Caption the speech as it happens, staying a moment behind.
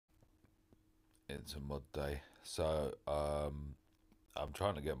It's a mod day, so I'm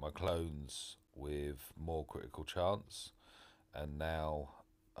trying to get my clones with more critical chance, and now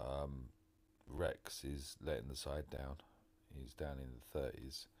Rex is letting the side down. He's down in the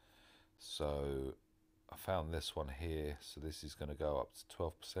 30s. So I found this one here, so this is going to go up to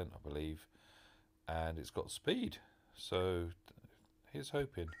 12%, I believe, and it's got speed. So here's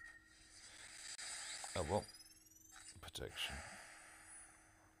hoping. Oh well, protection.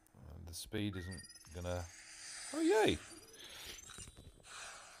 And the speed isn't gonna. Oh yay!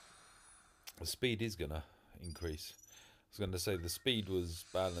 The speed is gonna increase. I was going to say the speed was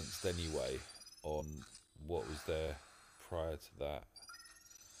balanced anyway on what was there prior to that.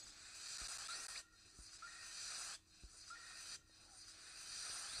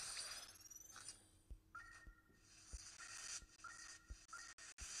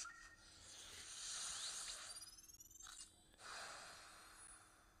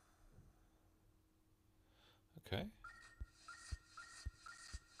 Okay.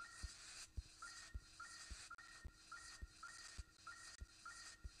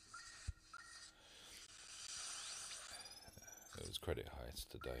 It was credit highs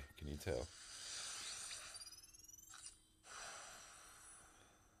today, can you tell?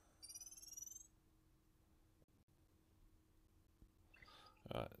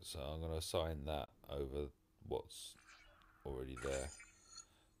 Alright, so I'm going to assign that over what's already there.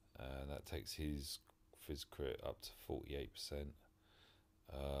 And that takes his phys crit up to 48%.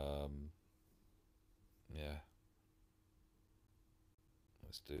 Yeah.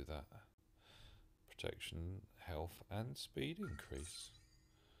 Let's do that. Protection, health, and speed increase.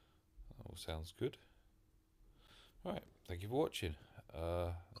 That all sounds good. Alright, thank you for watching.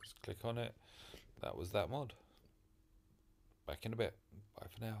 Let's click on it. That was that mod. Back in a bit. Bye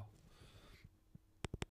for now.